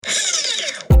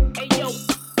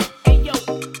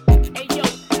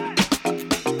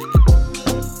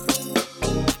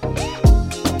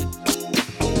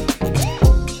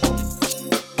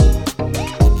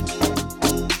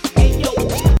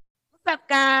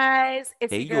guys.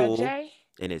 It's Hey your girl yo, Jay,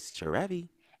 and it's Trevi.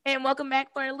 and welcome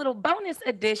back for a little bonus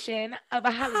edition of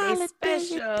a holiday Holiday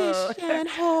special. edition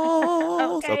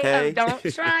hoes. Okay, of Okay. Don't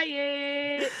Try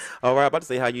It. All right, about to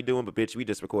say how you doing, but bitch, we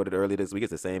just recorded early this week.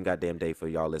 It's the same goddamn day for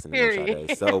y'all listening on Shy Period.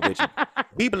 Day. So, bitch,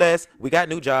 be blessed. We got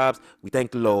new jobs. We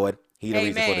thank the Lord. He the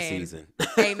reason for the Amen. season.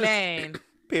 Amen.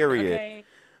 Period. Okay.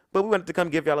 But we wanted to come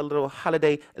give y'all a little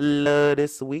holiday love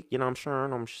this week. You know what I'm sure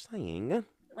I'm saying.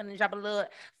 I'm gonna drop a little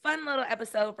fun little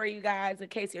episode for you guys in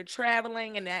case you're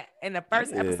traveling and that in the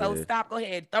first episode Yeah. stop. Go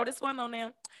ahead, throw this one on there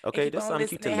and Okay, keep this is on something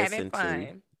cute to listening, having listen to.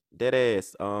 fun. Dead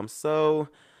ass. So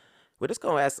we're just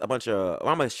gonna ask a bunch of.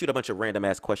 I'm gonna shoot a bunch of random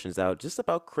ass questions out just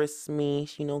about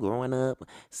Christmas. Growing up,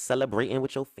 celebrating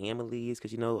with your families,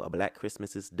 because a Black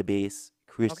Christmas is the best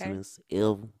Okay. Christmas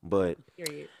ever. But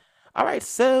Period. all right,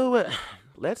 so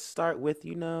let's start with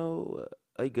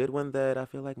a good one that I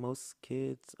feel like most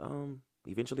kids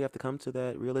eventually have to come to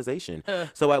that realization.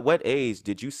 So, at what age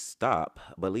did you stop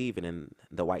believing in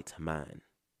the white man?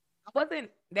 I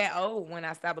wasn't that old when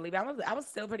I stopped believing. I was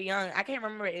still pretty young. I can't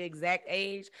remember the exact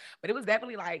age, but it was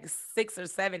definitely like 6 or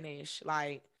 7 ish.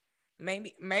 Like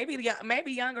maybe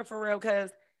younger for real. Cause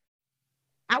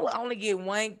I would only get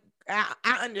one.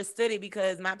 I understood it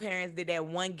because my parents did that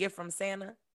one gift from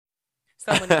Santa.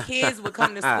 So when the kids would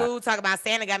come to school talk about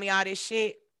Santa got me all this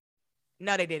shit,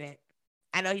 no, they didn't.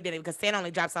 I know he didn't because Santa only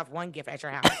drops off one gift at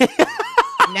your house,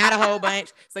 not a whole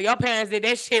bunch. So your parents did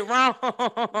that shit wrong.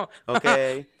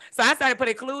 Okay. So I started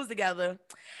putting clues together.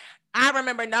 I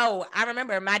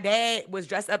remember my dad was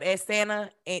dressed up as Santa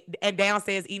and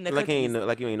downstairs eating the cookies.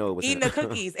 Like you ain't know it was Eating him. the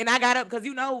cookies. And I got up because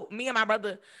me and my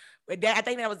brother, I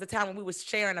think that was the time when we was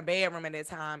sharing a bedroom at that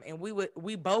time. And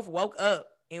we both woke up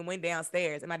and went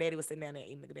downstairs and my daddy was sitting down there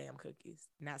eating the damn cookies,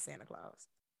 not Santa Claus.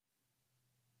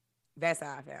 That's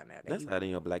how I found out that That's he how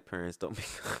your black parents don't be.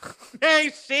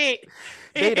 ain't shit.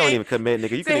 They don't even commit,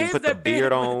 nigga. You So couldn't even here's put the the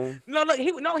beard thing. on. No, look,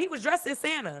 he was dressed as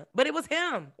Santa, but it was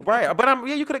him. Right, but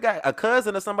yeah, you could have got a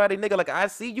cousin or somebody, nigga. Like I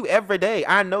see you every day.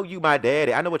 I know you, my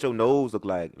daddy. I know what your nose look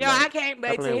like. Yo, I Like, can't.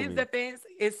 stop But to playing with his me. defense,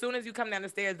 as soon as you come down the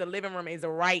stairs, the living room is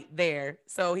right there.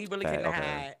 So he really couldn't Okay,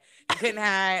 hide. He couldn't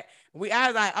hide. I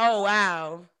was like, oh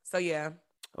wow. So yeah,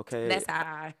 okay. that's how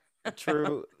I.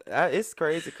 True. It's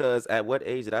crazy because at what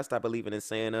age did I stop believing in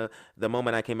Santa? The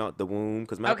moment I came out the womb,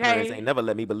 because my parents ain't Okay. never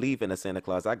let me believe in a Santa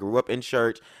Claus. I grew up in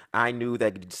church. I knew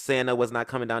that Santa was not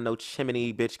coming down no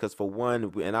chimney, bitch. Because for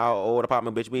one, in our old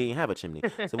apartment, bitch, we ain't have a chimney.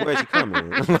 So where is he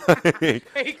coming? Like,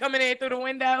 He coming in through the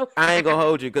window. I ain't gonna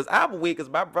hold you, because I'm weak.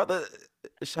 Because my brother,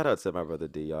 shout out to my brother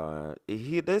DR.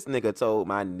 This nigga told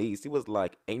my niece, he was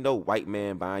like, "Ain't no white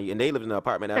man buying you." And they lived in an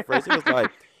apartment at first. He was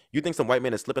like, "You think some white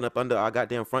man is slipping up under our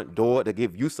goddamn front door to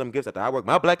give you some gifts after I work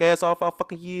my black ass off all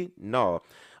fucking year?" No.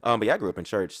 But yeah, I grew up in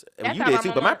church. I mean, That's you how did my too.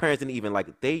 But my mama. parents didn't even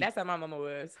like they That's how my mama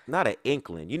was. not an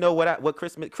inkling. You know what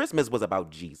Christmas was about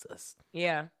Jesus.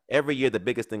 Yeah. Every year, the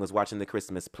biggest thing was watching the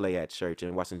Christmas play at church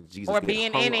and watching Jesus Or get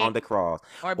being hung in on it. the cross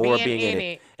Or or being being in in it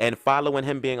it. and following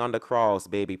him being on the cross,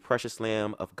 baby. Precious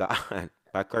Lamb of God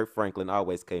by Kurt Franklin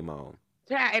always came on.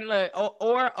 Try and look.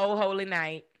 Or Oh Holy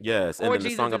Night. Yes, and Or then the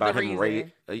Jesus song is the about him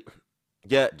reason.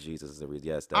 yeah, Jesus is the reason.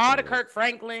 Yes, All the definitely. Kirk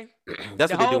Franklin.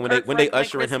 That's The what they do whole when they Kirk when they Franklin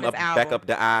ushering him Christmas up back album. up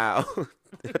the aisle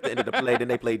at the end of the play. Then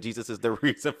they play Jesus is the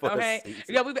reason for the Okay. season.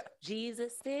 Yeah,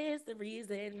 Jesus is the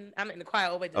reason. I'm in the choir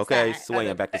over the Okay, side of sway the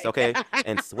and back this. play. Okay,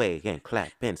 and sway and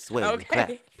clap and sway and clap.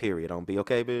 Okay. Period. On be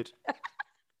okay, bitch.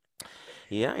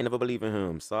 Yeah, I ain't never believe in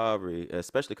him. Sorry,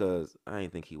 especially because I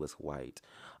ain't think he was white.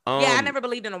 Yeah, I Um, never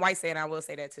believed in a white Santa. I will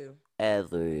say that too.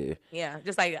 ever. Yeah,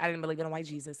 just like I didn't believe in a white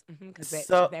Jesus because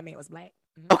So that man was black.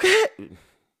 okay,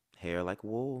 hair like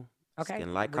wool, Okay,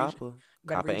 skin like read, copper.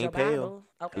 better Copper read your ain't pale. Bible.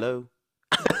 Okay, Hello.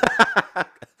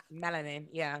 melanin.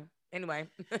 Yeah. Anyway.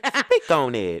 Speak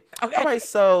on it. All Okay. right,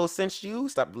 so since you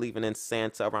stopped believing in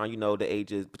Santa around, the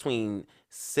ages between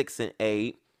 6 and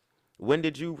 8, when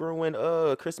did you ruin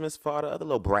Christmas for the other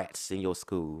little brats in your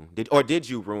school? Did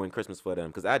you ruin Christmas for them?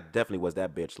 Because I definitely was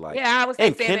that bitch. Like Yeah, I would say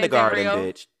in Santa isn't kindergarten, real.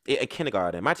 bitch. In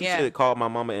kindergarten, my teacher Yeah. called my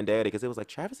mama and daddy because it was like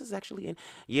Travis is actually in.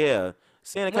 Yeah,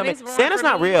 Santa When coming. it's ruined Santa's for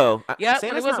not me, real. yep.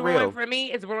 When it Santa's was not ruined real. for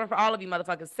me, it's ruined for all of you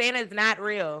motherfuckers. Santa is not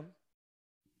real.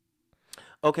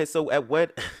 Okay, so at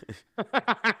what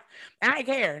I ain't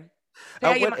care.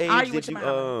 at what age Argue with did your you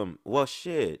mama. well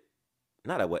shit.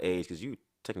 Not at what age, because you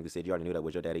technically said you already knew that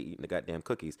was your daddy eating the goddamn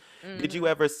cookies. Did you Hmm.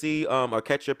 ever see or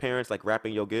catch your parents like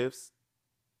wrapping your gifts?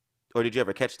 Or did you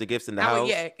ever catch the gifts in the I would, house?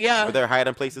 yeah, Were yeah, their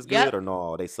hiding places good yep. or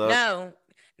no? They sucked. No,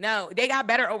 no, they got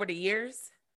better over the years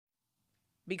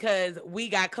because we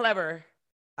got clever.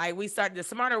 Like we started, the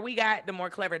smarter we got, the more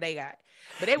clever they got.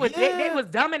 But they Yeah, was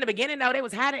dumb in the beginning though. They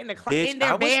was hiding bitch. in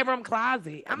their I was bedroom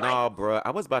closet. I'm like, no, bro.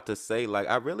 I was about to say, like,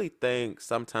 I really think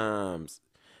sometimes.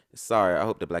 Sorry, I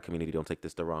hope the black community don't take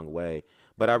this the wrong way,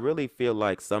 but I really feel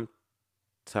like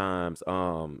sometimes,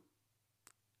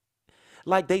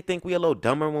 like they think we a little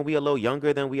dumber when we a little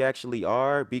younger than we actually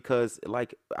are. Because,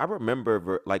 like, I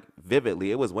remember like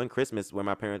vividly, it was one Christmas when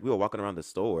my parents we were walking around the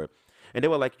store, and they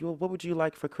were like, "Yo, what would you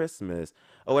like for Christmas?"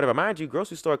 Or whatever. Mind you,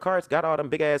 grocery store carts got all them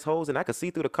big ass holes, and I could see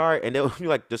through the cart, and they'll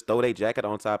like just throw their jacket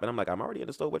on top, and I'm like, I'm already in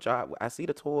the store with y'all. I see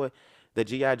the toy, the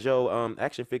GI Joe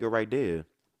action figure right there.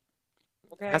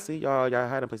 I okay, see y'all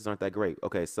hiding places aren't that great.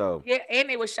 Okay, so yeah, and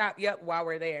they was shop. Yep, while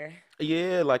we're there.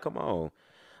 yeah, like come on.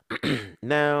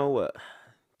 Now,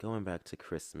 going back to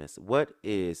Christmas, what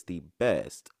is the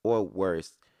best or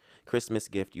worst Christmas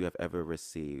gift you have ever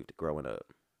received growing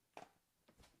up?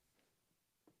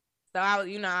 So I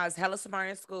was hella smart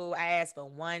in school. I asked for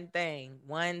one thing,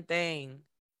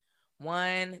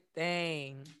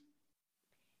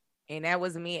 and that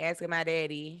was me asking my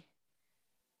daddy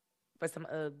for some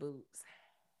UGG boots.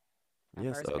 My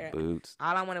Yes, first Ugg pair. boots.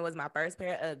 All I wanted was my first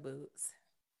pair of UGG boots.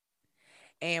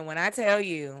 And when I tell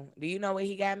you, do you know what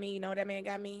he got me? You know what that man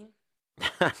got me?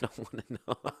 I don't want to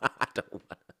know. I don't want.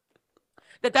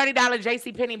 The $30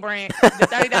 JC Penney brand, the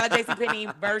 $30 JC Penney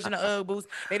version of UGG boots.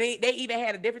 They even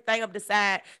had a different thing up the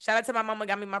side. Shout out to my mama,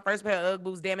 got me my first pair of UGG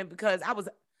boots. Damn it, because I was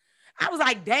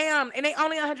like, damn, and they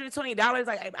only $120.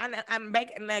 Like I'm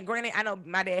back, and granted, I know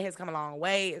my dad has come a long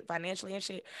way financially and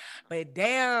shit, but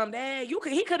damn, dad,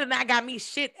 he could have not got me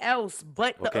shit else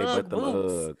but the Okay, but UGG them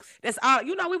boots. Uggs. That's all.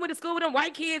 We went to school with them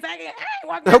white kids. I ain't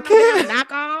walking around no damn Okay,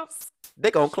 knockoffs.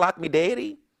 they gonna clock me,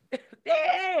 daddy.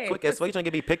 Yeah. Quick as fuck, you trying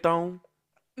to get me picked on?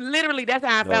 Literally, that's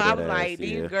how I No, felt. I that was ass, like,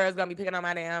 these yeah. girls gonna be picking on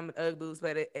my damn UGG boots,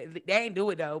 but they ain't do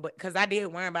it though. But because I did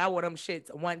wear them, but I wore them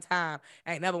shits one time.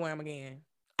 I ain't never wear them again.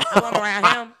 I wore them around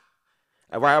him.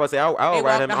 Right, I would say I They would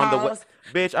ride walked him the on the way. halls.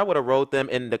 Bitch, I would have rode them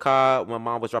in the car when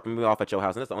mom was dropping me off at your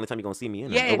house, and that's the only time you're gonna see me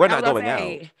in them. And Yes, we're I was not gonna going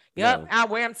out. say, yep, No, I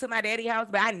wear them to my daddy house,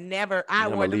 but I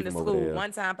I'm gonna wore them leave to them over school there.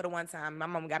 one time for the one time. My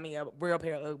mom got me a real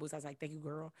pair of UGG boots. I was like, thank you,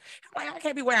 girl. I'm like, I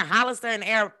can't be wearing Hollister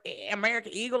and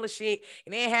American Eagle and shit,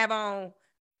 and then have on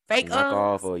fake Knock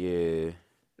off, Uggs. or yeah,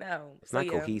 No, it's so not yeah.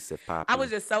 cohesive, I was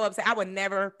Poppy. just so upset. I would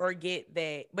never forget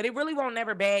that. But it really won't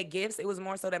never bad gifts. It was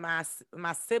more so that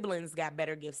my siblings got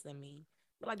better gifts than me.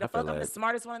 But like the I feel fuck, I'm the like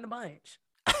smartest one in the bunch.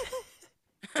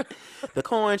 the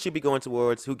coin should be going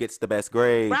towards who gets the best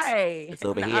grades. Right. It's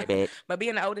over here, bitch. But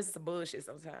being the oldest is some bullshit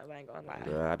sometimes. I ain't gonna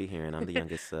Girl, I be hearing I'm the lie.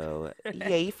 youngest, so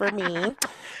yay for me.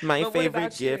 My But what favorite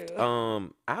about gift, you?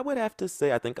 I would have to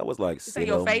say I think I was like You say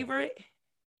your seven. favorite?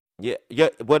 Yeah, yeah.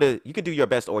 What is you can do your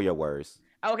best or your worst.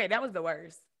 Okay, that was the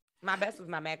worst. My best was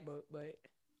my MacBook, but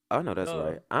Oh no, that's duh.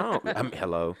 right. I don't. I mean,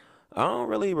 hello. I don't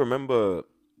really remember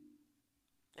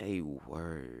a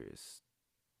worst.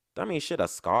 I mean, shit, a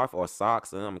scarf or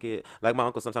socks, and I'm a kid. Like my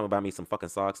uncle sometimes would buy me some fucking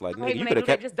socks. Like I nigga, hate when you they could have do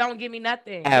that. kept Just don't give me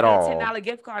nothing. Give at me a ten all. dollar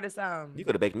gift card or You something.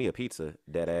 could have baked me a pizza.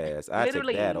 Dead ass. I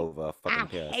take that Literally, over a I fucking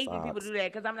pair of hate when people socks. do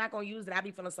that because I'm not gonna use it. I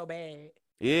be feeling so bad.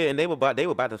 Yeah, and they would buy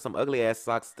them some ugly ass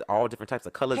socks, all different types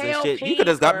of colors and Pale shit. You could pink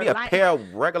just got or me a light. pair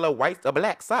of regular white or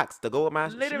black socks to go with my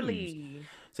shoes. Literally.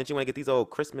 Since you want to get these old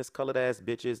Christmas colored ass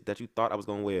bitches that you thought I was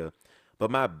gonna wear.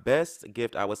 But my best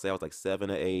gift, I would say, I was like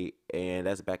 7 or 8, and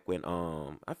that's back when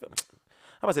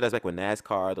I would say that's back when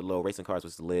NASCAR, the little racing cars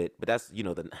was lit. But that's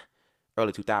the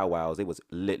early 2000s. It was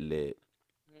lit.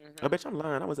 Oh, Hmm. bitch, I'm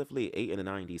lying. I was definitely 8 in the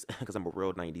 90s because I'm a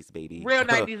real 90s baby. Real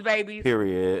 90s babies.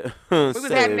 Period. We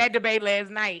was having So that debate last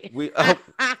night. we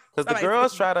because the Somebody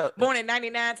girls said, try to. born in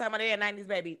 99, talking about they had 90s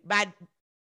baby. By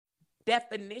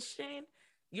definition,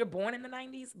 you're born in the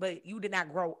 90s, but you did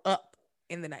not grow up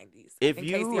in the 90s. If In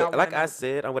case you, y'all want like to I know.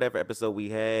 said on whatever episode we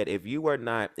had, if you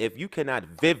cannot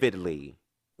vividly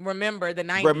Remember the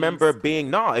 90s. remember being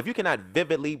no, if you cannot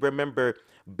vividly remember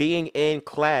being in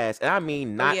class, and I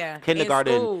mean Oh not yeah, in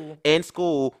kindergarten, school. in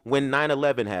school when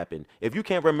 9/11 happened. If you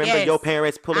can't remember your Yes,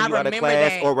 parents pulling I you out of remember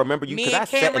class that. or remember you, because Me I and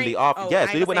sat in the Cameron. off, Oh, yes,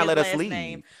 I they ain't would gonna not say his let us last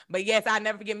name, leave. but yes, I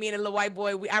never forget me and the little white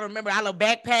boy. I remember our little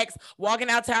backpacks walking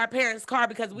out to our parents' car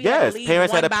because we had to Yes, leave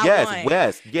parents had one a by yes, one.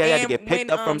 yes, yeah, they had to And get picked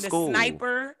when up from the school.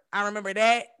 sniper, I remember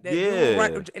that the dude Yeah.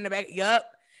 run in the back. Yup,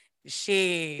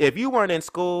 shit. If you weren't in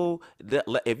school,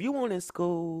 if you weren't in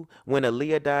school when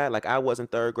Aaliyah died, like I was in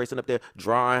third grade, sitting up there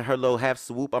drawing her little half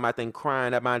swoop on my thing,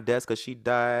 crying at my desk because she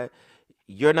died,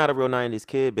 you're not a real 90s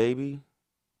kid, baby.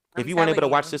 If I'm you weren't able telling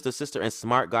to watch you. Sister Sister and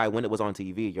Smart Guy when it was on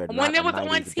TV, you're When not it a was on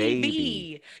 90s baby.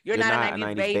 TV, you're You're not a not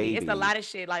a 90s 90s baby. It's a baby. lot of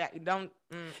shit. Like, don't.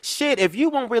 Shit, if you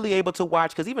weren't really able to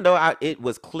watch, because even though it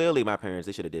was clearly my parents,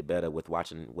 they should have did better with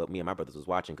watching what me and my brothers was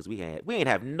watching, because we ain't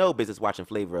have no business watching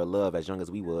Flavor of Love as young as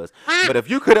we was. Ah, But if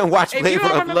you couldn't watch if you Flavor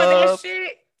don't of remember that Love,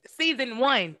 shit, season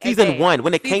one at season that. one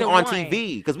when it came Season on one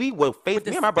TV, because we were with faith.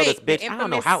 the Me and my brothers, spick, the bitch. I don't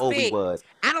know infamous how old we spick. was.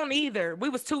 I don't either. We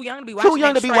was too young to be Too watching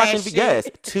young that to be watching. trash Yes,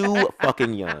 shit. too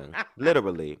fucking young,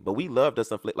 literally. But we loved us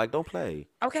some flick. Like, don't play.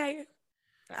 Okay,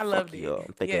 I Fuck loved it. you,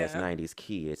 fake ass Yeah. 90s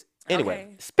kids. Anyway,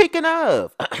 Okay. speaking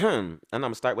of, and I'm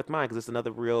gonna start with mine because it's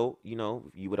another real, you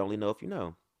would only know if you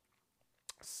know.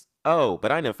 Oh,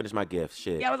 but I never finished my gift.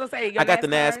 Shit. Yeah, I was gonna say I your got the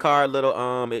NASCAR, NASCAR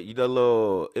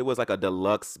little it was like a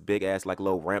deluxe big ass like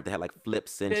little ramp that had like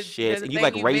flips and shits, the and you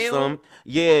like thing you race them. build.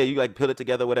 Yeah, you like put it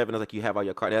together, whatever. And it's like you have all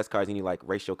your NASCARs and you like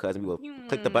race your cousin. We will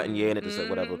click the button, yeah, and it just like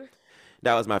whatever. Mm-hmm.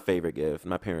 That was my favorite gift.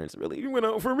 My parents really went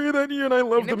out for me that year, and I And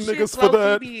love them them shits niggas for low key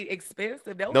that. be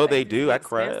expensive. Those No, they things used to do. be I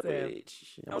cried, expensive.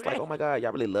 bitch. I was like, Okay. oh my God,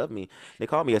 y'all really love me. They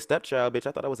called me a stepchild, bitch.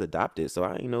 I thought I was adopted, so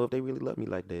I didn't know if they really love me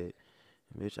like that.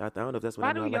 Bitch, I don't know if that's what I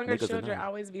Why mean. do I like younger niggas or children not.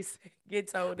 always get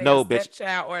told they a No, bitch.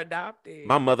 stepchild or adopted?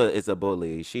 My mother is a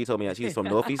bully. She told me she's from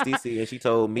Northeast DC, and she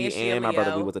told And me she a and my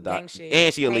brother we Leo. was Gang adopted. shit.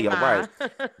 And she a Hey Leo, right?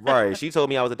 ma. Right. She told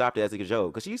me I was adopted as a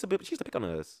joke because she used to pick on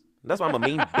us. That's why I'm a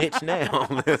mean bitch now.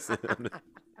 Listen.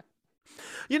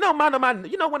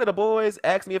 One of the boys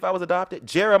asked me if I was adopted.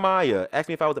 Jeremiah asked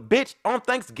me if I was a bitch on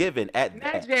Thanksgiving at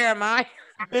Not that. Jeremiah.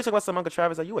 Bitch, I got some Uncle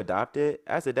Travis. Are you adopted?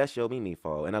 I said, that's your Mimi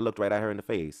fault. And I looked right at her in the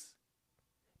face.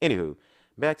 Anywho,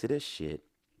 back to this shit.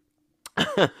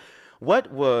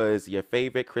 What was your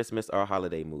favorite Christmas or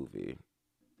holiday movie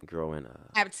growing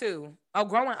up? I have two. Oh,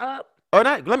 growing up. Or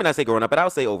not, let me not say growing up, but I'll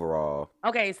say overall.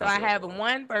 Okay, so I'll I say have overall.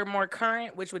 one for more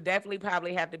current, which would definitely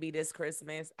probably have to be this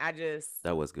Christmas.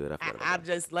 That was good. I forgot I about that.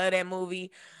 just love that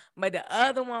movie. But the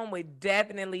other one would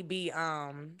definitely be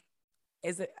I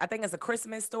think it's A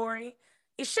Christmas Story.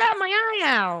 It shut my eye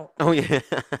out. Oh, yeah.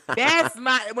 That's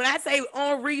when I say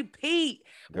on repeat,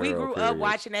 we Girl, grew up period.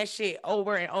 watching that shit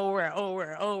over and over and over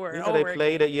and over and You know, they over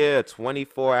played again. it,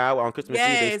 24 hour on Christmas Eve.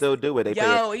 They Yes. still do it. They Yo,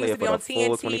 it play used it to be for on the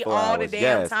full TNT 24 all the hours. damn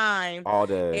Yes, time. all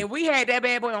day. And we had that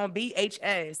bad boy on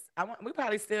VHS. We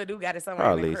probably still do got it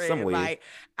somewhere in the Probably, crib. somewhere. Like,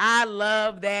 I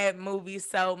love that movie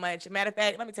so much. Matter of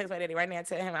fact, let me text my daddy right now and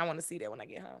tell him I want to see that when I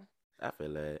get home. I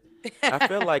feel that. I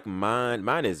feel like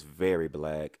mine is very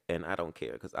black, and I don't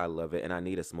care because I love it, and I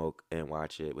need to smoke and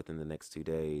watch it within the next 2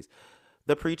 days.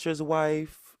 The Preacher's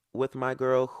Wife with my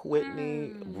girl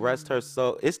Whitney, rest her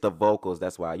soul. It's the vocals,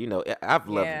 that's why. I've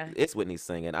loved Yeah. it's Whitney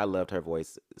singing. I loved her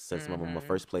voice since my mama Mhm.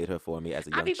 first played her for me as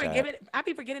a I young be child.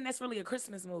 forgetting that's really a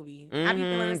Christmas movie. I be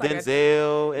feeling it's like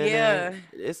Denzel, and Yeah.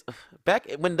 it's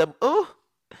back when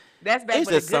that's back it's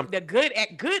with just some the good the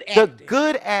acting.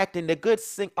 good acting, the good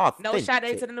sing, No shade to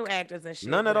authentic. the new actors and shit.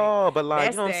 None at but all, but like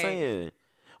That's you know what I'm that. saying.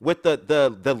 With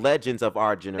the legends of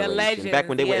our generation, back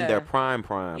when they were in their yeah.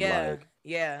 prime, Yeah. like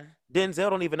Yeah.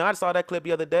 Denzel don't even know. I saw that clip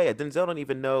the other day. Denzel don't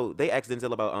even know. They asked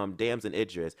Denzel about Dams and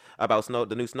Idris about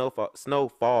the new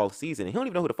snowfall season. And he don't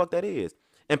even know who the fuck that is.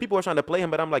 And people are trying to play him,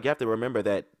 but I'm like, you have to remember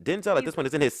that Denzel at this point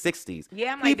is in his 60s.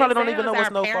 Yeah, I'm He like, probably don't Denzel even know is what our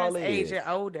snowfall parents' age is. and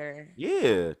older.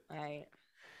 Yeah. Like,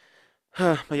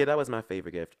 But yeah, that was my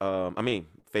favorite gift.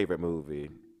 Favorite movie.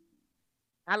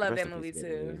 I love Rest that in movie peace,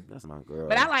 Whitney. too. That's my girl.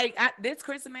 But this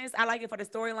Christmas, I like it for the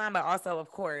storyline, but also,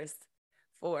 of course,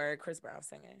 for Chris Brown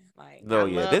singing. Like, No, I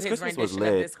yeah, love this his Christmas was rendition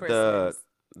of lit. This Christmas.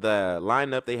 The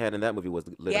lineup they had in that movie was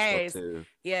lit as fuck Yes, too.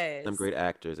 yes. Them great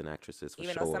actors and actresses for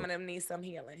Even though some sure. of them need some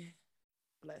healing.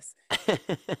 Bless.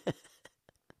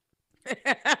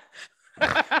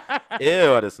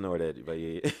 Ew, I just snorted, but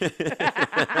yeah.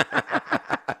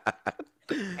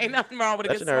 Ain't nothing wrong with a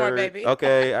That good shit snort, hurt. baby.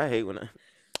 Okay, I hate when I I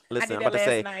listen. did I'm that about to last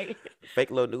say night.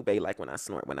 fake little new babe like when I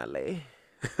snort when I lay.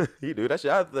 You do that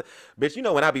shit.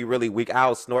 Bitch, when I be really weak,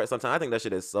 I'll snort sometimes. I think that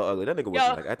shit is so ugly. That nigga was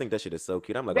Yo, like, I think that shit is so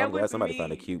cute. I'm like, that I'm glad was somebody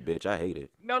found a me. cute bitch. I hate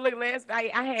it. No, look, last night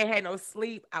I had no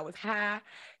sleep. I was high,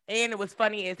 and it was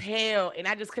funny as hell. And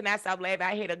I just could not stop laughing.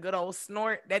 I had a good old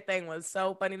snort. That thing was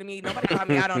so funny to me. Nobody called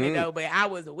me out on it though, but I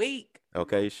was weak.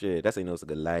 Okay, shit. That's it's a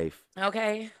good life.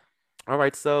 Okay. All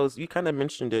right, so you kind of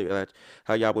mentioned it,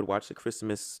 how y'all would watch the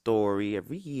Christmas Story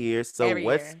every year. So Every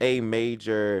what's year. a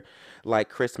major like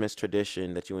Christmas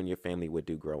tradition that you and your family would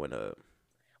do growing up?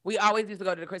 We always used to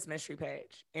go to the Christmas tree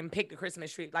patch and pick the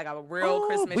Christmas tree, like a real Oh,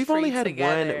 Christmas we've tree only had one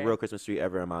together. real Christmas tree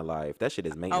ever in my life. That shit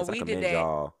is Oh, maintenance. I we did commend that.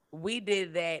 y'all. We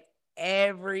did that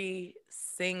every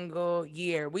single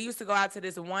year. We used to go out to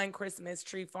this one Christmas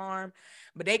tree farm,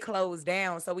 but they closed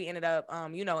down. So we ended up,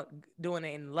 doing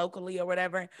it in locally or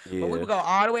whatever. But we Yeah. would go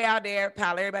all the way out there,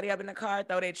 pile everybody up in the car,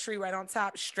 throw that tree right on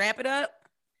top, strap it up,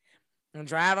 and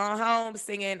drive on home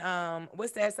singing,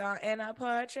 what's that song? And a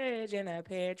partridge in a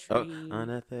pear Oh, on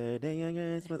tree. the third day of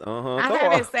Christmas. Uh-huh. I Come on.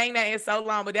 haven't sang that in so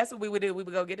long, but that's what we would do. We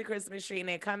would go get the Christmas tree and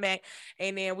then come back,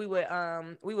 and then we would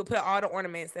put all the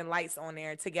ornaments and lights on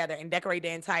there together and decorate the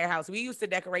entire house. We used to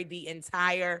decorate the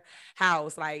entire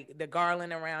house, like the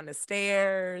garland around the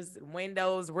stairs,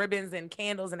 windows, ribbons and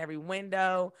candles in every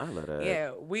window. I love that.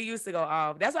 Yeah, we used to go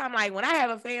off. That's why I'm like, when I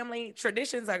have a family,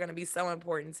 traditions are gonna be so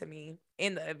important to me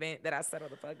in the event that I settle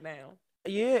the fuck down.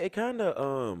 Yeah, it kind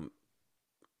of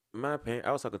my parent.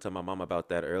 I was talking to my mom about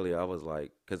that earlier. I was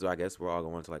like, because I guess we're all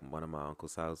going to like one of my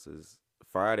uncle's houses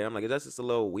Friday. I'm like, that's just a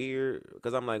little weird.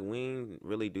 Because I'm like, we ain't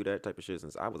really do that type of shit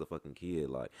since I was a fucking kid.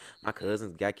 Like, my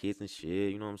cousins got kids and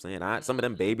shit. You know what I'm saying? Some of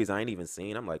them babies I ain't even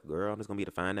seen. I'm like, girl, I'm just gonna be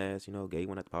the fine ass, gay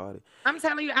one at the party. I'm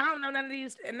telling you, I don't know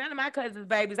none of my cousins'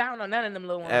 babies. I don't know none of them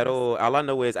little At ones. all I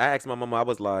know is I asked my mama. I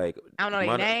was like, I don't know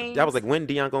their I was like, names. when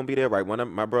Dion gonna be there? Right, one of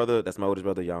my brother, that's my oldest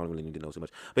brother. Y'all don't really need to know too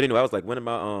much. But anyway, I was like, when am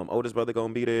my oldest brother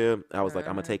gonna be there? I was like,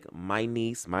 I'm gonna Uh-huh. take my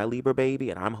niece, my Libra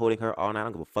baby, and I'm holding her all night. I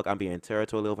don't give a fuck. I'm being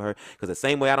territorial over her because the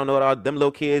same way I don't know all them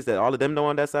little kids that all of them know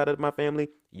on that side of my family.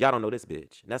 Y'all don't know this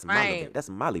bitch. That's my little baby. Right. That's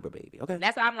my Libra baby. Okay,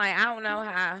 That's why I'm like, I don't know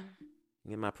how.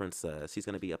 get my princess. She's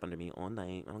gonna be up under me all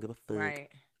night. I don't give a fuck. Right.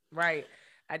 Right.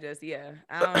 I just, yeah.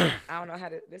 I don't know how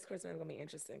to this Christmas is gonna be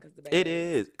interesting because the It babies.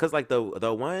 is because like the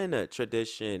one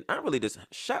tradition. I really just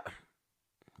shut.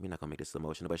 We're not gonna make this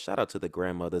emotional, but shout out to the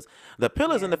grandmothers, the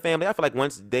pillars in the Yes. family. I feel like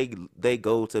once they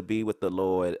go to be with the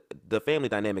Lord, the family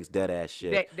dynamics dead ass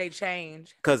shit. They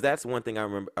change. Cause that's one thing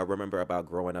I remember about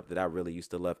growing up that I really used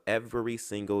to love. Every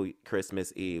single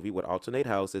Christmas Eve, we would alternate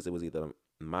houses. It was either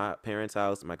my parents'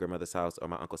 house, my grandmother's house, or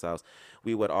my uncle's house.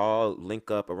 We would all link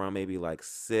up around maybe like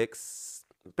six,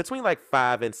 between like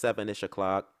 5 and 7 ish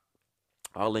o'clock.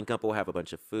 All link up. We'll have a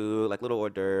bunch of food, like little hors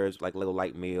d'oeuvres, like little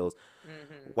light meals.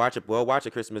 Hmm. Watch a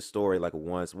Christmas story like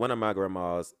once. One of my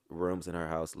grandma's rooms in her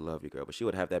house, love you girl, but she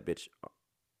would have that bitch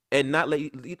and not let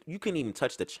you couldn't even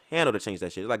touch the channel to change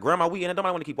that shit. Like grandma, we and I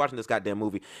don't want to keep watching this goddamn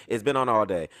movie. It's been on all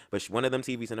day, but one of them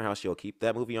TVs in her house, she'll keep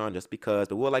that movie on just because.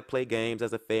 But we'll like play games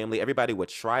as a family. Everybody would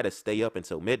try to stay up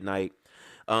until midnight.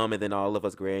 And then all of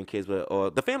us grandkids would, or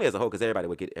the family as a whole, because everybody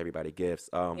would get everybody gifts.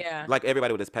 Yeah. Like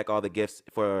everybody would just pack all the gifts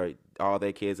for all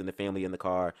their kids and the family in the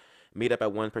car, meet up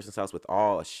at one person's house with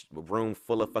all a room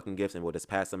full of fucking gifts, and we'll just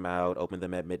pass them out, open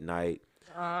them at midnight.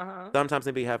 Uh-huh. Sometimes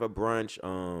maybe have a brunch.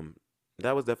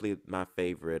 That was definitely my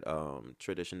favorite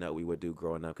tradition that we would do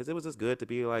growing up because it was just good to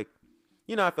be like,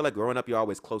 I feel like growing up you're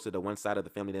always closer to one side of the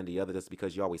family than the other just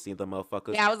because you always see the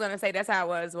motherfuckers. Yeah, I was gonna say that's how it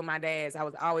was with my dad's. I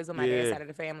was always with my dad's Yeah, side of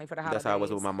the family for the that's how I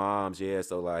was with holidays. my mom's. Yeah,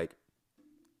 so like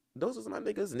those are my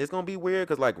niggas, and it's gonna be weird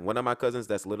because like one of my cousins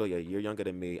that's literally a year younger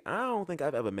than me, I don't think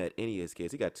I've ever met any of his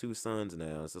kids. He got two sons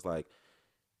now. It's just like,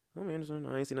 oh man,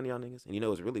 I ain't seen none of y'all niggas. And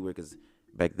it's really weird because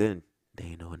back then they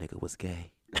ain't know a nigga was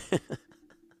gay.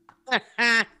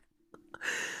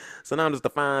 So now I'm just a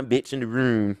fine bitch in the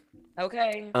room.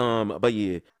 Okay. But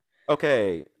yeah.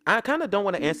 Okay. I kind of don't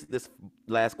want to answer this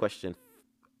last question.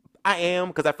 I am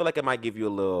because I feel like it might give you a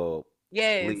little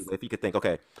leave Yes. if you could think.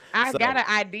 Okay. I So, got an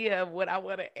idea of what I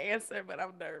want to answer, but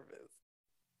I'm nervous.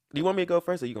 do you want me to go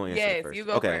first or you going to answer it Yes, you first?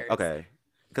 go Okay. first. Okay.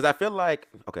 Because I feel like,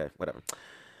 okay, whatever.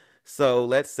 So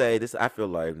let's say this. I feel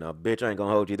like, no, bitch, I ain't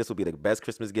gonna hold you. This will be the best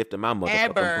Christmas gift in my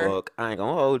motherfucking Ever. book. I ain't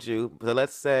gonna hold you. So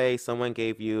let's say someone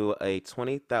gave you a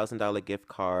 $20,000 gift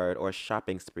card or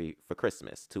shopping spree for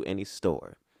Christmas to any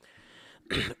store.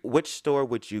 Which store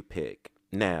would you pick?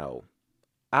 Now,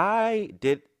 I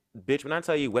did, bitch. When I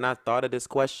tell you, when I thought of this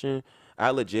question, I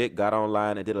legit got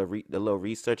online and did a little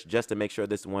research just to make sure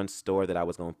this one store that I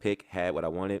was gonna pick had what I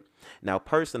wanted. Now,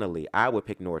 personally, I would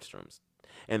pick Nordstrom's,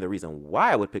 and the reason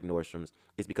why I would pick Nordstrom's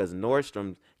is because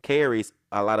Nordstrom carries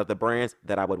a lot of the brands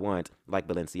that I would want, like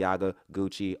Balenciaga,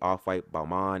 Gucci, Off White,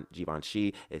 Balmain,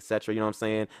 Givenchy, etc. You know what I'm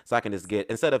saying? So I can just get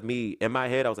instead of me in my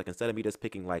head, I was like, instead of me just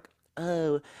picking like,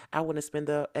 oh, I want to spend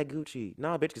at Gucci. No,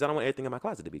 bitch, because I don't want everything in my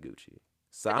closet to be Gucci.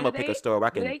 So But I'm gonna pick a store where I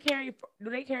can. do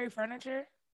they carry furniture?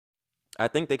 I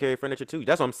think they carry furniture too.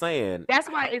 That's what I'm saying. That's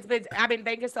why I've been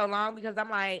thinking so long because I'm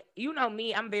like, you know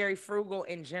me, I'm very frugal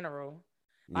in general.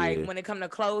 Like Yeah, when it come to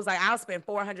clothes, like I'll spend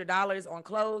 $400 on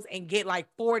clothes and get like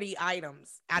 40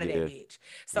 items out of that yeah, bitch.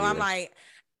 So I'm yeah. like,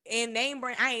 in name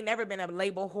brand, I ain't never been a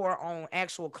label whore on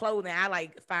actual clothing. I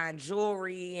like fine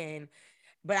jewelry and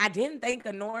But I didn't think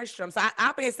of Nordstrom. So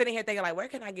I've been sitting here thinking, like, where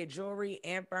can I get jewelry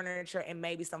and furniture and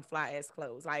maybe some fly ass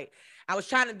clothes? Like, I was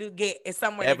trying to get it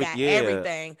somewhere that got Yeah,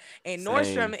 everything. And same.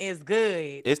 Nordstrom is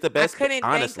good. It's the I best, couldn't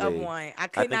think of honestly. one. I I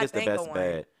could think not it's the think of best one.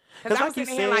 bet. Cause Because, I was like you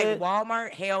sitting here like said,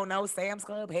 Walmart, hell no. Sam's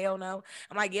Club, hell no.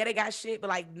 I'm like, yeah, they got shit, but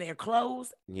like their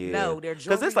clothes, yeah. no. Their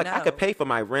Because it's jewelry, like I could no. pay for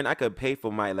my rent, I could pay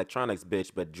for my electronics,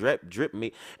 bitch, but drip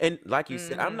me. And like you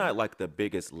said, I'm Hmm. not like the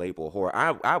biggest label whore.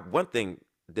 One thing,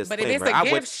 But if it's disclaimer, a I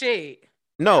would. gift, shit.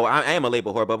 No, I am a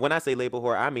label whore, but when I say label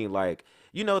whore, I mean like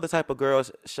the type of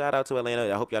girls. Shout out to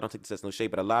Atlanta. I hope y'all don't take this as no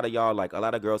shade, but a lot of y'all, like a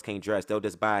lot of girls, can't dress. They'll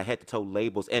just buy head to toe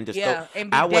labels and just throw. Yeah,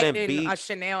 and be I decked wouldn't in a be.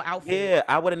 Chanel outfit. Yeah,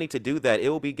 I wouldn't need to do that. It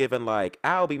will be given like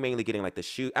I'll be mainly getting like the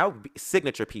shoe. I'll be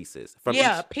signature pieces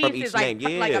Yeah, from pieces each name.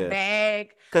 like a Yeah,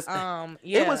 bag. because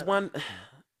it was Yeah. one.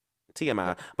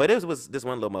 TMI. But it was this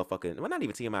one little motherfucker. Well, not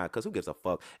even TMI, because who gives a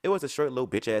fuck? It was a short little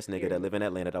bitch ass nigga that Period. live in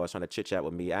Atlanta that was trying to chit chat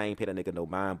with me. I ain't paid that nigga no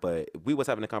mind, but we was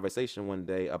having a conversation one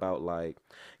day about like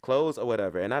clothes or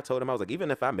whatever. And I told him, I was like,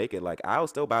 even if I make it, like I'll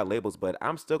still buy labels, but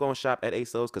I'm still gonna shop at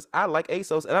ASOS because I like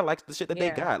ASOS and I like the shit that they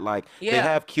Yeah. got. Like they Yeah.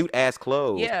 have cute ass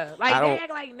clothes. Yeah. I Like they don't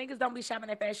act like niggas don't be shopping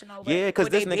at Fashion Nova yeah, because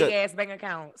with this their big nigga ass bank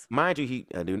accounts. mind you,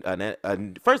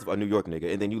 first of all, a New York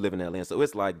nigga, and then you live in Atlanta, so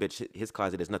it's like, bitch, his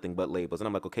closet is nothing but labels, and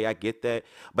I'm like, okay, I get that,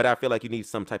 but I feel like you need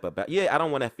some type of, yeah, I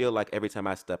don't want to feel like every time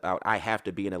I step out, I have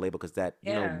to be in a label because that,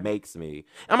 Yeah. makes me.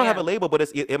 I'm gonna have a Yeah. label, but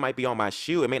it might be on my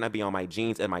shoe, it may not be on my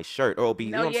jeans and my shirt, or it'll be,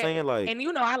 you No, know what I'm yeah. saying, like.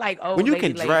 And I like When old you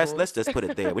can lady dress, let's labels. just put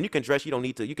it there. When you can dress, you don't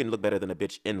need to. You can look better than a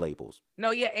bitch in labels.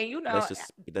 No, yeah, and Let's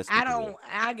I speak to it. don't.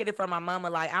 I get it from my mama.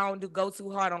 Like I don't do go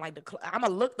too hard on like I'ma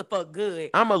look the fuck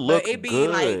good, I'ma but look it be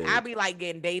like I good. be like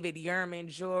getting David Yurman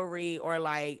jewelry or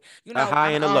like A high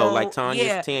I'm and a low, like old.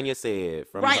 Yeah, Tanya said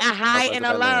from right. A high Housewives and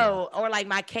of a Atlanta. low, or like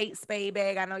my Kate Spade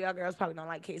bag. I know y'all girls probably don't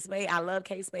like Kate Spade. I love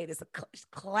Kate Spade. It's a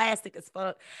classic as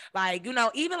fuck. Like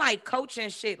even like Coach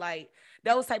and shit. Like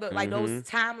those type of like those Mm-hmm.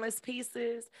 timeless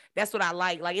pieces. That's what I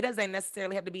like. Like it doesn't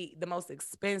necessarily have to be the most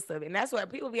expensive, and that's what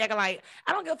people be acting like.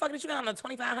 I don't give a fuck that you got on a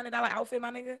 $2,500 outfit,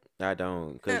 my nigga. I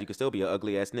don't, cause you can still be an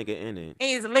ugly ass nigga in it. And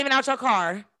he's living out your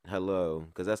car. Hello,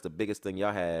 cause that's the biggest thing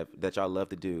y'all have that y'all love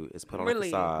to do is put on a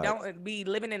Really, facade. don't be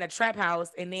living in a trap house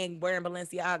and then wearing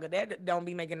Balenciaga. That don't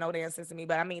be making no damn sense to me.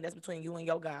 But I mean, that's between you and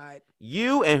your God.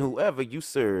 You and whoever you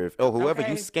serve or whoever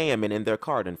you Okay, scamming in their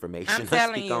card I'm information. Let's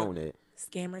telling speak you, on it.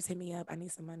 scammers hit me up. I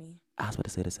need some money. I was about to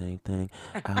say the same thing.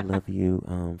 I love you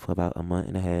for about a month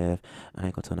and a half. I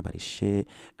ain't gonna tell nobody shit.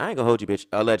 I ain't gonna hold you, bitch.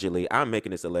 Allegedly, I'm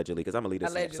making this allegedly because I'm gonna leave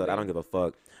this episode. I don't Allegedly. give a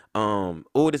fuck.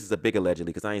 Oh, this is a big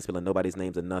allegedly because I ain't spilling nobody's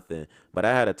names or nothing. But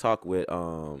I had a talk with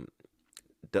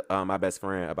my best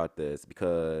friend about this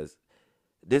because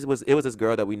it was this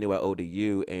girl that we knew at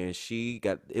ODU, and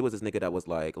it was this nigga that was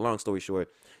like, long story short,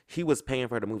 he was paying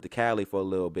for her to move to Cali for a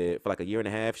little bit for like a year and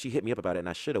a half. She hit me up about it, and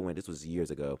I should have went. This was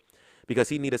years ago, because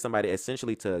he needed somebody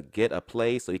essentially to get a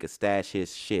place so he could stash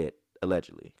his shit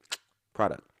allegedly.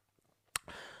 Product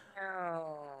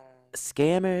Oh,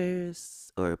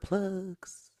 scammers or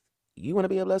plugs. You want to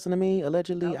be a blessing to me?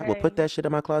 Allegedly, I will put okay. that shit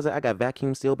in my closet. I got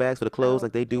vacuum seal bags for the clothes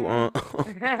like they do on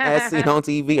Okay. as seen on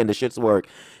TV, and the shits work.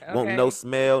 Won't no Okay.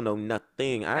 smell, no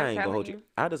nothing. I I'm ain't gonna telling hold you. you.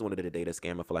 I just wanted to date a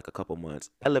scammer for like a couple months,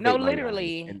 No, elevate my life,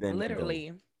 literally, and then boom,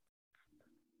 literally.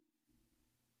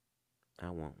 I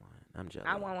want one. I'm I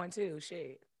jello. want one too.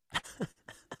 Shit.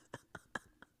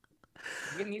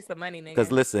 Give me some money, Cause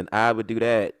nigga. listen, I would do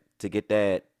that to get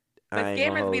that. But I ain't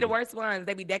gonna scammers be hold the you. worst ones.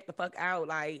 They be decked the fuck out.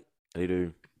 Like, They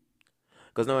do.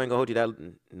 Cause no, I ain't gonna hold you. That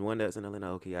one that's in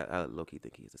Atlanta, okay, I low key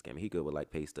think he's a scammer. He good with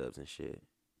like pay stubs and shit.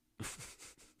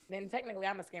 then technically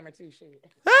I'm a scammer too. Shit.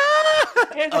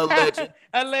 Alleged.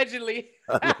 Allegedly.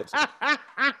 Alleged.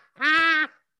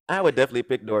 I would definitely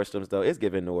pick Nordstrom's though. It's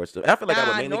giving Nordstrom. I feel like I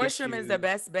would Nah, mainly get Nordstrom is the shoes.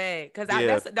 best bet because Yeah,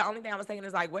 that's the only thing I was thinking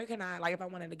is like, where can I like if I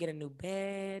wanted to get a new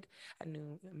bed, a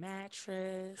new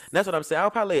mattress, that's what I'm saying.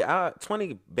 I'll probably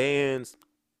 20 bands.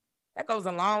 that goes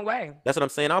a long way. That's what I'm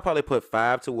saying. I'll probably put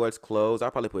 5 towards clothes.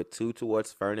 I'll probably put 2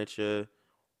 towards furniture.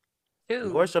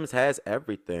 Too. Nordstrom's has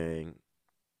everything.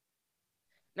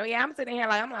 No, yeah, I'm sitting here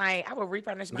like I'm like I would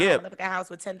refurnish my Yeah, whole motherfucking house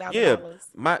with ten thousand yeah. dollars.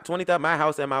 My 20,000, my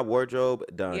house and my wardrobe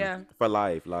done Yeah, for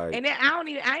life. Like and then I ain't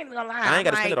even gonna lie. I ain't I'm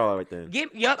gotta spend it like, all right then.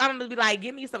 I'm gonna be like,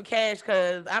 give me some cash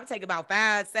because I'm taking about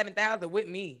 5,000, 7,000 with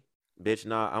me. Bitch,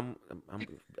 nah,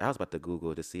 I was about to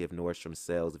Google to see if Nordstrom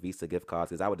sells Visa gift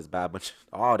cards because I would just buy a bunch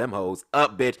of all them hoes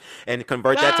up, bitch, and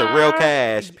convert that to real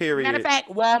cash. Matter of Period. fact,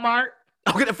 Walmart.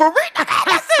 Okay, for real.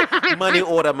 That's it. Money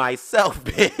order myself,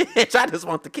 bitch. I just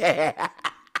want the cash.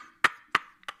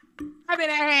 I mean,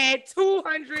 I had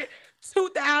 200,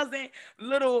 2,000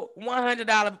 little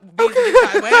 $100 Visa Okay. gift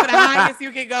cards. Whatever the highest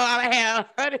you can go, I have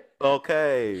 100.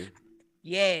 Okay.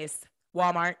 Yes.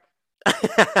 Walmart,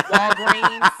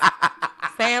 Walgreens,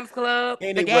 Sam's Club, the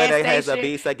Anywhere gas that has a station,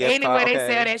 Visa gift anywhere card, they sell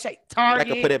okay. that shit. I could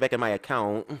put Target. it back in my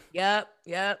account. Yep,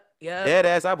 yep, yep. Dead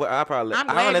ass, I probably, I I'm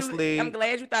honestly,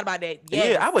 glad you thought about that.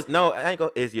 yeah, Yes. no, I ain't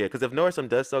go, it's, yeah, because if Nordstrom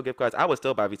does sell gift cards, I would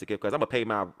still buy Visa gift cards. I'm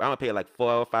gonna pay like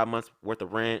 4 or 5 months worth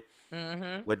of rent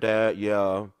Mm-hmm. with that,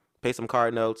 yeah, pay some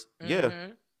card notes, yeah.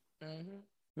 Mm-hmm. Mm-hmm.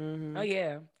 Oh Hmm.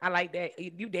 yeah, I like that.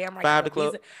 You damn right. Because Five the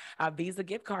club. A Visa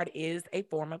gift card is a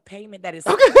form of payment that is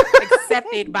Okay.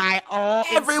 accepted by all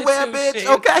Everywhere, bitch.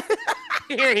 institutions. Okay.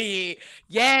 Period.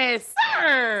 Yes,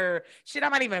 sir. Shit, I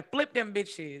might even flip them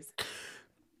bitches.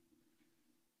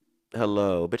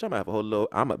 Hello, bitch. I'm gonna have a whole little.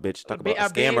 I'm a bitch. Talk about a A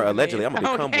scammer. Allegedly, business. I'm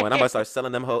gonna become one. I'm gonna Okay. start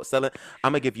selling them. Selling.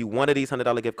 I'm gonna give you one of these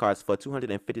 $100 gift cards for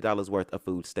 $250 worth of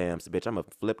food stamps, bitch. I'm gonna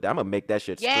flip that. I'm gonna make that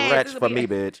shit Yes, stretch this will for be. me,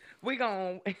 bitch. We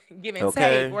gonna give and take,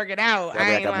 Okay. work it out. That way I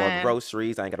I ain't got more lying.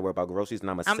 groceries. I ain't gotta worry about groceries, and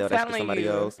I'm gonna I'm sell that shit to telling somebody you.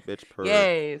 else, bitch. Per.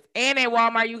 Yes, and at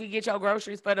Walmart you can get your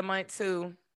groceries for the month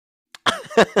too.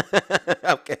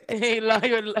 Okay.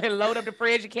 Load up the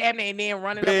fridge, your cabinet, and then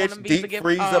run it up on Bitch, them Visa deep gift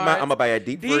freezer. I'm cards. gonna buy a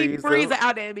deep Deep freezer. freezer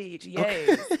out that bitch. Okay.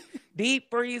 Yes. Deep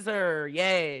freezer.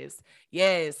 Yes.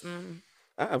 Yes.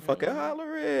 I'm fucking Mm-hmm.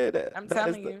 hollering. I'm That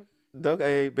is telling the. you.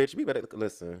 Okay, bitch. We better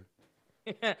listen.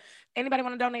 Anybody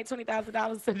want to donate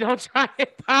 $20,000 to Don't Try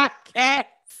It podcast?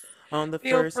 On the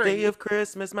Feel first day free. of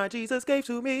Christmas, my Jesus gave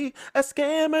to me a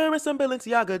scammer and some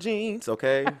Balenciaga jeans.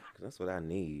 Okay, that's what I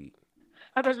need.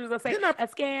 I thought you was gonna say Didn't I? a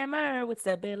scammer with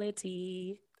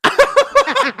stability.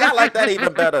 I like that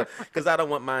even better because I don't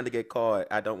want mine to get caught.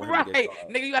 I don't want him to get Right. caught.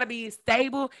 Nigga, you gotta be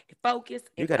stable, focused,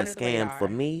 You and got to under the scam for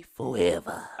radar. me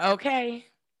forever. Okay.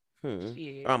 Hmm. Or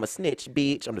Shit. I'm a snitch,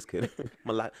 bitch. I'm just kidding.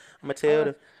 I'm gonna tell Oh,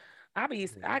 the.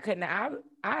 I couldn't.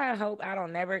 I hope I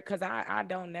don't never, cause I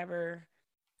don't never.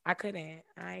 I couldn't.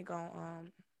 I I ain't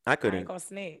couldn't. gonna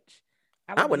snitch.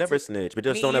 I I would would be never too. snitch, but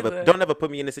just Me either. don't ever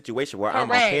put me in a situation where I'm on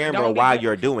Correct. camera Don't get while put.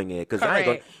 you're doing it, cause I ain't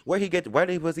gonna.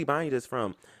 Correct. Was he buying this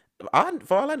from?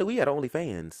 For all I knew, he had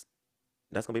OnlyFans.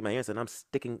 That's gonna be my answer, and I'm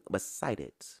sticking beside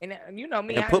it. And you know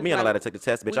me, And I put just me be on a like, ladder to take the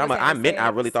test, bitch. we was I having meant I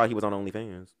really sex. thought he was on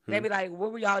OnlyFans. They be like,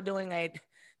 what were y'all doing at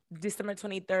December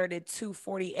 23rd at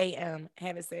 2:40 a.m.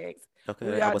 having sex? What were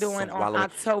Okay, y'all doing on I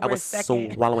October was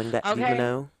 2nd? swallowing that. Do you want to Okay.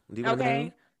 know? Do you want to know?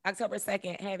 Okay. October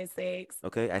 2nd having sex.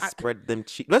 Okay, I I, spread them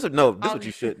cheeks. Listen, no, this what okay.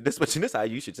 you should. This how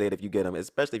you should say it if you get them,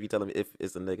 especially if you tell them if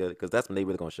it's a nigga, because that's when they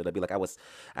really gonna shut up. Be like,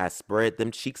 I spread them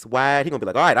cheeks wide. He gonna be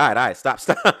like, all right, stop,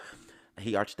 stop.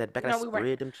 He arched that back. I No,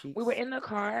 spread them we were cheeks in the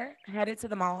car, headed to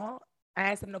the mall. I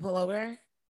asked him to pull over,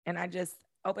 and I just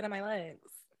opened up my legs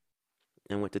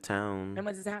and went to and town.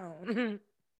 went to town.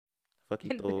 Fuck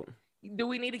you thought. Do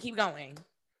we need to keep going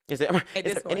Is there at is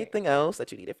this there point? anything else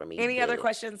that you needed from me, Any other bitch?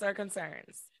 questions or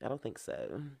concerns? I don't think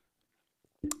so.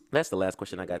 That's the last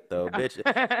question I got though, bitch.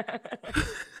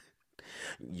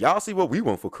 Y'all see what we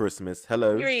want for Christmas?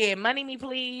 Hello. Period. Money me,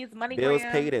 please. Money Bills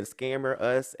gram. paid and scammer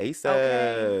us Okay.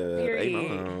 ASAP. Period.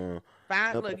 Amen.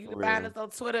 Find No, look, but you for can find real. us on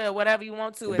Twitter or whatever you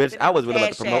want to, and Bitch, send I in the was really about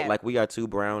to Cash promote App. like we are two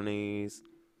brownies.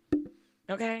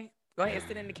 Okay. Go ahead,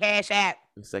 send in the Cash App.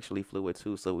 I'm sexually fluid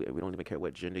too, so we don't even care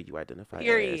what gender you identify as,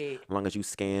 Period. as long as you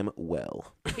scam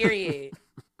well. Period.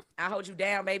 I hold you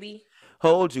down, baby.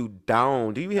 Hold you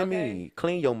down. Do you hear Okay. me?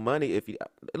 Clean your money if you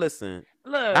listen.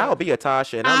 Look, I'll be a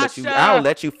Tasha and I'll Tasha.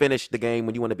 let you finish the game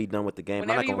when you want to be done with the game. I'm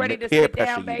Whenever not you're gonna ready to peer sit pressure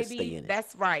down, you to stay baby, in it.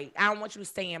 that's right. I don't want you to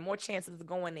stay in. More chances of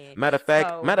going in. Matter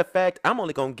So of fact, I'm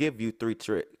only gonna give you 3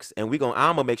 tricks, and I'm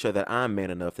gonna make sure that I'm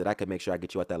man enough that I can make sure I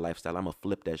get you out that lifestyle. I'm gonna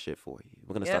flip that shit for you.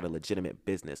 We're gonna start a yep, legitimate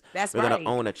business. that's We're right. gonna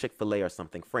own a Chick-fil-A or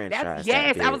something, franchise That's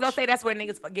that yes. I was gonna bitch. say that's where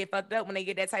niggas get fucked up when they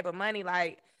get that type of money.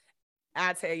 Like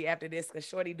I tell you after this, cause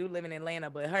Shorty do live in Atlanta,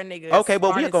 but her nigga is Okay,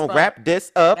 well, we smart are as gonna fuck. wrap this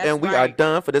up, That's and we are right.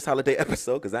 done for this holiday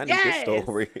episode because I need this Yes.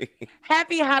 story.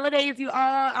 Happy holidays, you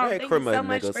all. Merry Thank you so Christmas,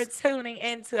 much for niggas. tuning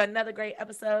in to another great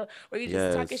episode where you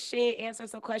just talking Yes, shit, answer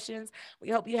some questions. We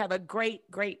hope you have a great,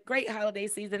 great, great holiday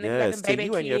season. If you got yes, them to baby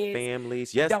you and your kids,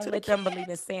 families. Yes, don't to the let them believe in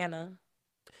kids. Santa,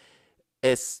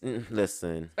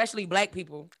 Listen. especially black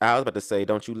people. I was about to say,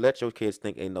 don't you let your kids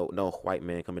think ain't no white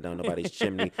man coming down nobody's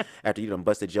chimney after you done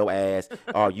busted your ass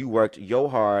or you worked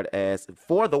your hard ass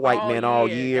for the white All man all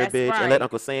year. year, That's bitch, and let right.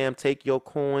 Uncle Sam take your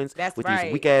coins That's with these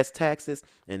right. weak ass taxes,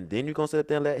 and then you're gonna sit up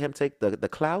there and let him take the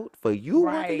clout for you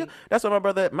working your. Right. That's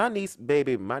what my nieces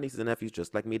and nephews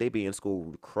just like me, they be in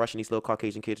school crushing these little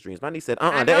Caucasian kids' dreams. My niece said,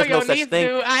 I there know is no your such niece thing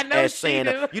do. I know as she saying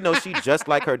do. she just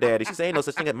like her daddy. She said ain't no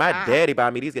such thing as my daddy buy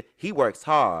me these. He works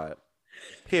hard.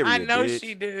 I Period, know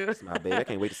she bitch. do. That's my baby. I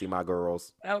can't wait to see my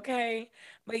girls. Okay.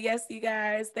 But yes, you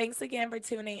guys, thanks again for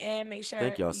tuning in. Make sure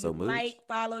Thank y'all so you like, much.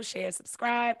 follow, share,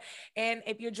 subscribe. And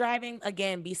if you're driving,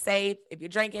 again, be safe. If you're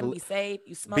drinking, Pl- be safe.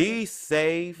 You smoking, Be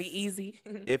safe. be easy.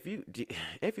 If you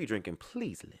if you drinking,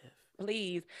 please live.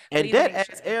 Please, And please dead make ass,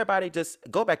 sure. everybody just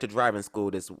go back to driving school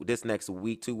this next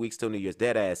week, 2 weeks till New Year's.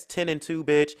 Dead ass, 10 and 2,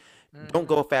 bitch. Don't Hmm.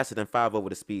 go faster than 5 over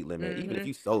the speed limit, even if Hmm.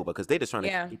 you sober, because they just trying to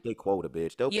Yeah. keep their quota,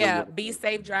 bitch. They'll pull you Yeah. over. Be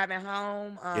safe driving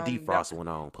home. Your Don't, defrost went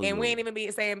on, pull and you we over. ain't even be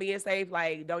saying be safe,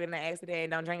 like don't get in an accident,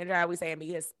 don't drink and drive. We saying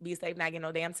be safe, not get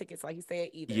no damn tickets, like you said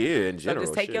either. Yeah, in So just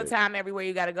general, take your shit. time everywhere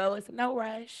you gotta go. It's no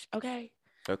rush. Okay.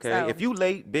 Okay, if So you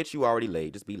late, bitch, you already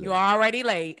late. Just be you're late. already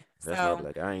late. That's my So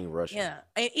black. I ain't rushing. yeah.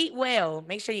 And eat well.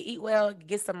 Make sure you eat well,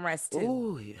 get some rest too.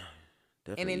 Oh yeah,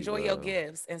 And definitely eat enjoy your well.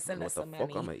 gifts and I don't send know us what the some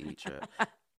fuck I'm money. gonna eat, chat.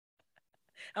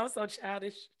 I'm so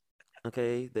childish.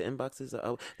 Okay, the inboxes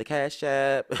are the Cash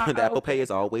App, Are the Apple Pay open.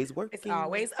 is always It's working.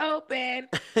 always open.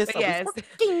 It's But always yes,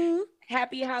 working.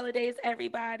 happy holidays,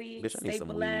 everybody. Bitch, I need Stay some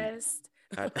weed. blessed.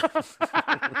 I,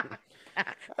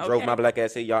 I drove my Okay. black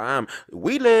ass here, y'all. I'm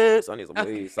weedless. I need some weed.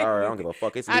 Okay. Sorry, I don't give a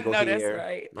fuck. It's I legal know that's here.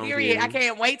 right. Don't Period. I care.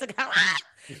 can't wait to come.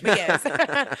 But yes.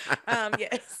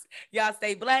 Yes. Y'all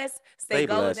stay blessed, stay Stay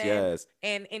blessed, golden, yes.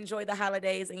 and enjoy the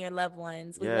holidays and your loved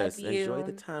ones. We love Yes. Enjoy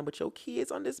the you. time with your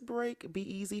kids on this break. Be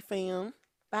easy, fam.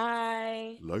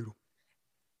 Bye. Later.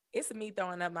 It's me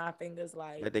throwing up my fingers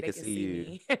like That they they can can see see you.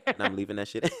 me. And I'm leaving that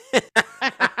shit.